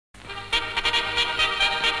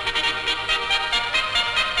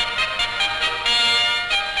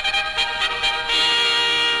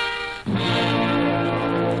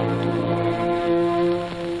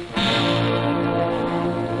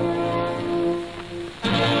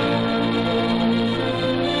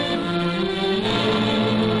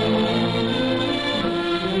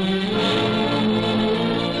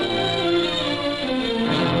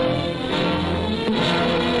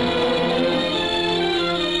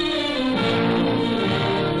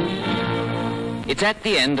It's at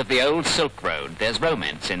the end of the old Silk Road. There's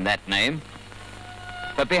romance in that name.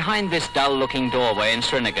 But behind this dull-looking doorway in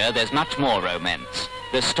Srinagar, there's much more romance.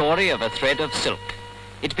 The story of a thread of silk.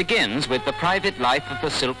 It begins with the private life of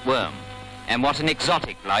the silkworm, and what an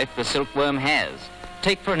exotic life the silkworm has.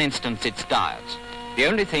 Take for an instance its diet. The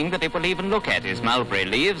only thing that it will even look at is mulberry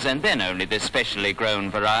leaves, and then only this specially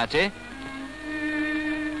grown variety.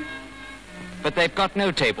 But they've got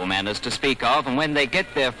no table manners to speak of, and when they get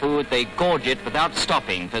their food, they gorge it without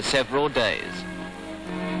stopping for several days.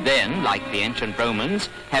 Then, like the ancient Romans,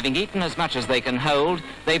 having eaten as much as they can hold,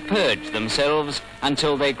 they purge themselves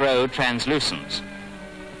until they grow translucent.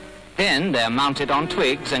 Then they're mounted on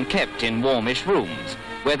twigs and kept in warmish rooms,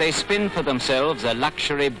 where they spin for themselves a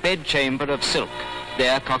luxury bedchamber of silk,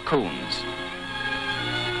 their cocoons.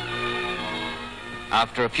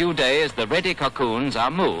 After a few days, the ready cocoons are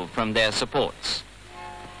moved from their supports.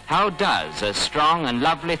 How does a strong and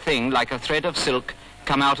lovely thing like a thread of silk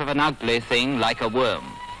come out of an ugly thing like a worm?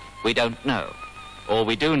 We don't know. All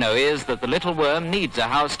we do know is that the little worm needs a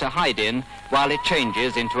house to hide in while it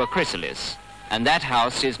changes into a chrysalis, and that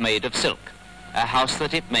house is made of silk, a house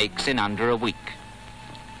that it makes in under a week.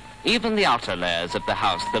 Even the outer layers of the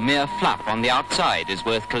house, the mere fluff on the outside, is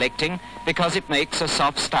worth collecting because it makes a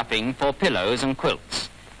soft stuffing for pillows and quilts.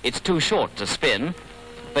 It's too short to spin,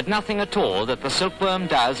 but nothing at all that the silkworm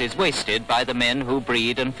does is wasted by the men who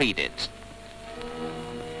breed and feed it.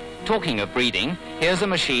 Talking of breeding, here's a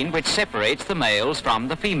machine which separates the males from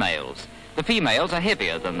the females. The females are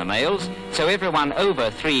heavier than the males, so everyone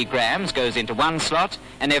over 3 grams goes into one slot,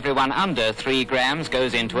 and everyone under 3 grams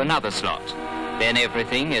goes into another slot. Then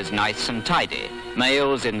everything is nice and tidy.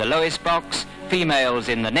 Males in the lowest box, females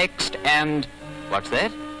in the next, and... what's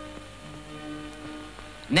that?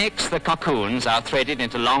 Next, the cocoons are threaded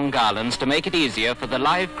into long garlands to make it easier for the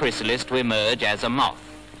live chrysalis to emerge as a moth.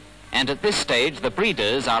 And at this stage, the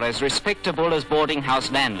breeders are as respectable as boarding house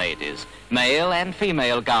landladies. Male and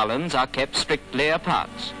female garlands are kept strictly apart.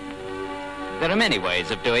 There are many ways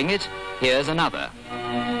of doing it. Here's another.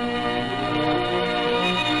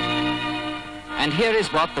 And here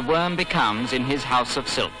is what the worm becomes in his house of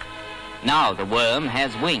silk. Now the worm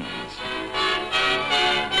has wings.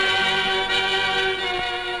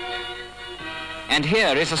 And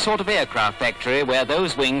here is a sort of aircraft factory where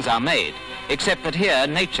those wings are made, except that here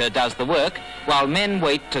nature does the work while men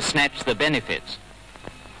wait to snatch the benefits.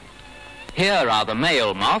 Here are the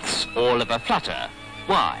male moths, all of a flutter.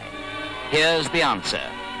 Why? Here's the answer.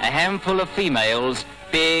 A handful of females,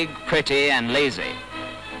 big, pretty, and lazy.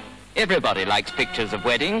 Everybody likes pictures of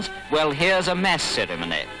weddings. Well, here's a mass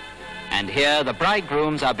ceremony. And here the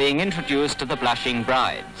bridegrooms are being introduced to the blushing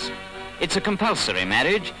brides. It's a compulsory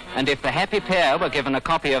marriage, and if the happy pair were given a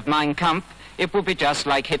copy of Mein Kampf, it would be just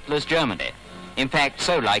like Hitler's Germany. In fact,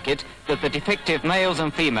 so like it that the defective males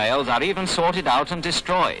and females are even sorted out and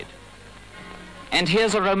destroyed. And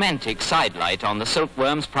here's a romantic sidelight on the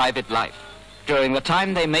silkworm's private life. During the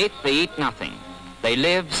time they mate, they eat nothing. They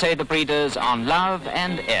live, say the breeders, on love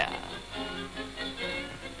and air.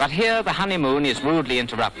 But here the honeymoon is rudely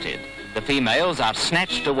interrupted. The females are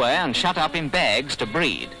snatched away and shut up in bags to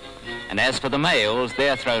breed. And as for the males,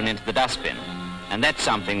 they're thrown into the dustbin. And that's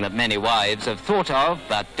something that many wives have thought of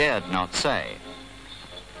but dared not say.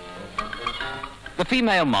 The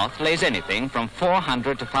female moth lays anything from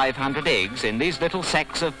 400 to 500 eggs in these little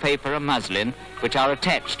sacks of paper and muslin, which are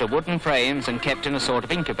attached to wooden frames and kept in a sort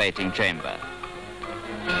of incubating chamber.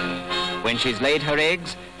 When she's laid her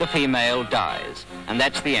eggs, the female dies, and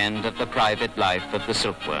that's the end of the private life of the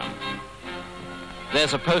silkworm.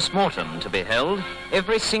 There's a post-mortem to be held.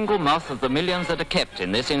 Every single moth of the millions that are kept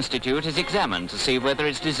in this institute is examined to see whether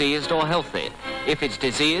it's diseased or healthy. If it's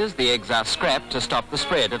diseased, the eggs are scrapped to stop the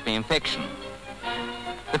spread of the infection.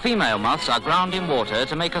 The female moths are ground in water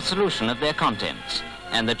to make a solution of their contents,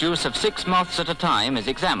 and the juice of 6 moths at a time is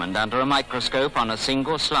examined under a microscope on a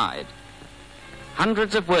single slide.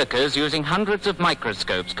 Hundreds of workers using hundreds of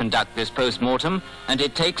microscopes conduct this post-mortem, and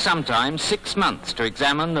it takes sometimes 6 months to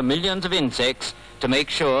examine the millions of insects to make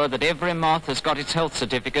sure that every moth has got its health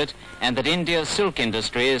certificate and that India's silk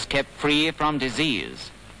industry is kept free from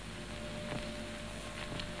disease.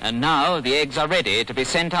 And now the eggs are ready to be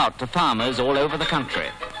sent out to farmers all over the country.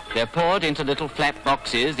 They're poured into little flat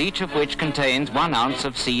boxes, each of which contains 1 ounce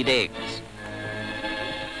of seed eggs.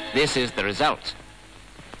 This is the result.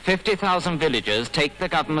 50,000 villagers take the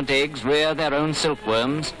government eggs, rear their own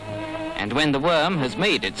silkworms, and when the worm has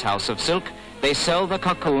made its house of silk, they sell the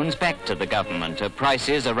cocoons back to the government at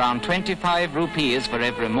prices around 25 rupees for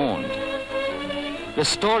every mound. The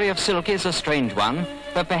story of silk is a strange one,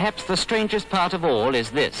 but perhaps the strangest part of all is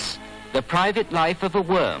this. The private life of a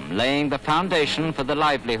worm, laying the foundation for the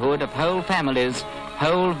livelihood of whole families,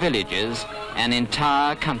 whole villages, and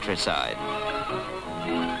entire countryside.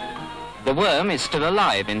 The worm is still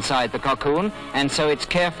alive inside the cocoon, and so it's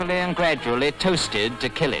carefully and gradually toasted to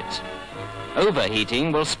kill it.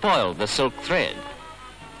 Overheating will spoil the silk thread.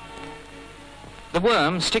 The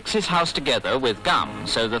worm sticks his house together with gum,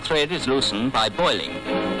 so the thread is loosened by boiling.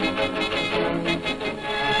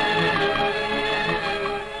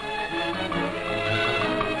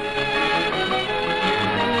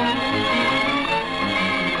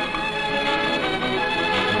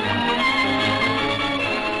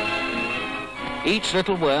 Each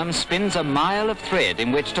little worm spins a mile of thread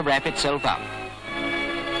in which to wrap itself up.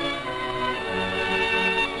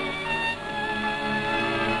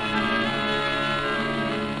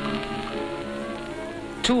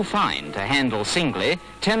 Too fine to handle singly,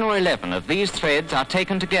 10 or 11 of these threads are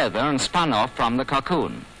taken together and spun off from the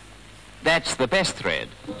cocoon. That's the best thread.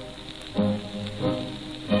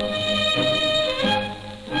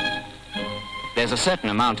 There's a certain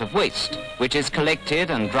amount of waste, which is collected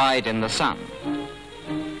and dried in the sun.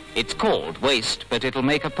 It's called waste, but it'll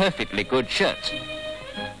make a perfectly good shirt.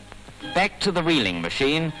 Back to the reeling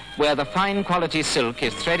machine, where the fine quality silk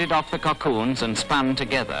is threaded off the cocoons and spun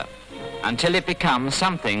together, until it becomes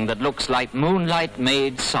something that looks like moonlight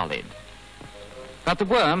made solid. But the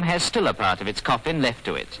worm has still a part of its coffin left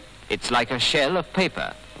to it. It's like a shell of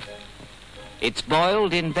paper. It's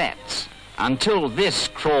boiled in vats until this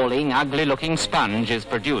crawling, ugly-looking sponge is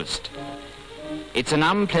produced. It's an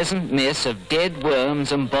unpleasant mess of dead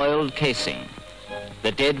worms and boiled casing.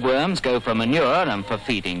 The dead worms go for manure and for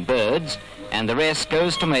feeding birds, and the rest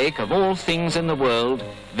goes to make, of all things in the world,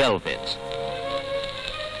 velvet.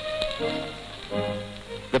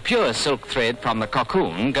 The pure silk thread from the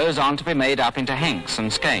cocoon goes on to be made up into hanks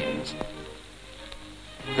and skeins.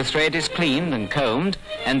 The thread is cleaned and combed,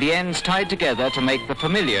 and the ends tied together to make the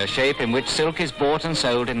familiar shape in which silk is bought and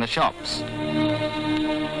sold in the shops.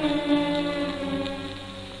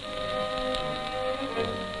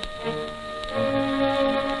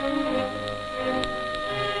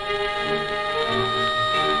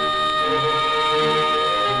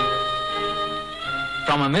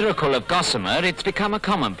 From a miracle of gossamer, it's become a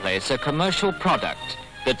commonplace, a commercial product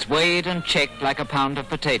that's weighed and checked like a pound of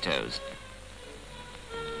potatoes.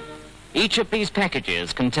 Each of these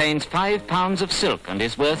packages contains 5 pounds of silk and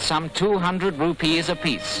is worth some 200 rupees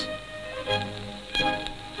apiece.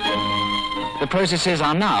 The processes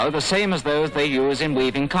are now the same as those they use in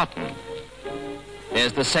weaving cotton.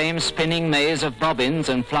 There's the same spinning maze of bobbins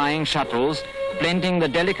and flying shuttles, blending the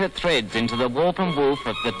delicate threads into the warp and woof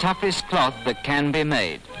of the toughest cloth that can be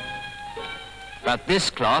made. But this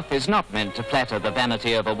cloth is not meant to flatter the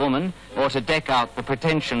vanity of a woman or to deck out the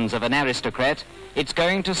pretensions of an aristocrat. It's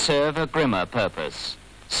going to serve a grimmer purpose.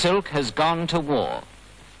 Silk has gone to war.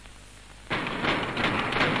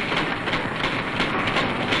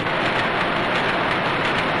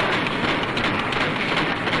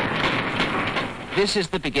 This is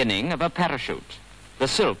the beginning of a parachute. The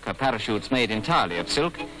silk, a parachute's made entirely of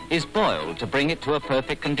silk, is boiled to bring it to a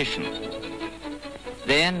perfect condition.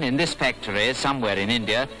 Then, in this factory, somewhere in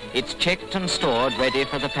India, it's checked and stored ready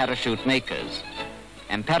for the parachute makers.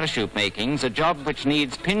 And parachute making's a job which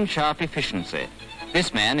needs pin-sharp efficiency.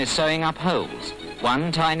 This man is sewing up holes.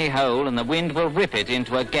 One tiny hole and the wind will rip it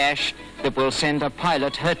into a gash that will send a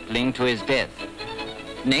pilot hurtling to his death.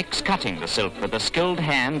 Next, cutting the silk with a skilled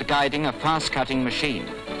hand guiding a fast-cutting machine.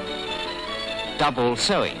 Double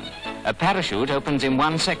sewing. A parachute opens in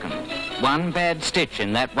 1 second. One bad stitch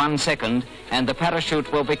in that 1 second, and the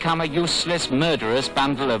parachute will become a useless, murderous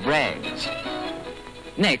bundle of rags.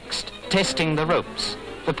 Next, testing the ropes.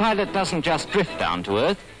 The pilot doesn't just drift down to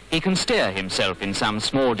earth. He can steer himself in some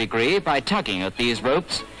small degree by tugging at these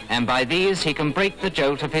ropes, and by these he can break the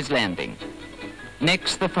jolt of his landing.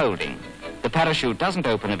 Next, the folding. The parachute doesn't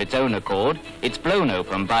open of its own accord. It's blown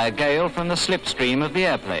open by a gale from the slipstream of the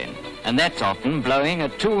airplane, and that's often blowing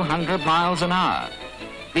at 200 miles an hour.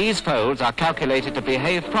 These folds are calculated to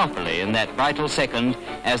behave properly in that vital second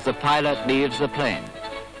as the pilot leaves the plane.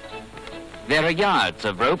 There are yards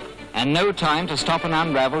of rope and no time to stop and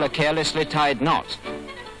unravel a carelessly tied knot.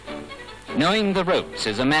 Knowing the ropes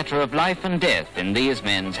is a matter of life and death in these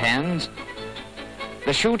men's hands.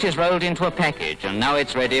 The chute is rolled into a package and now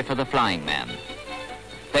it's ready for the flying man.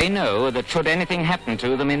 They know that should anything happen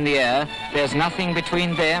to them in the air, there's nothing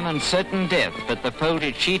between them and certain death but the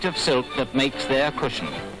folded sheet of silk that makes their cushion.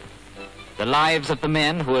 The lives of the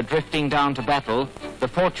men who are drifting down to battle, the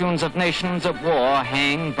fortunes of nations at war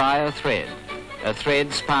hang by a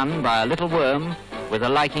thread spun by a little worm with a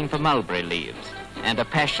liking for mulberry leaves. and a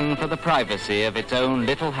passion for the privacy of its own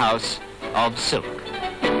little house of silk.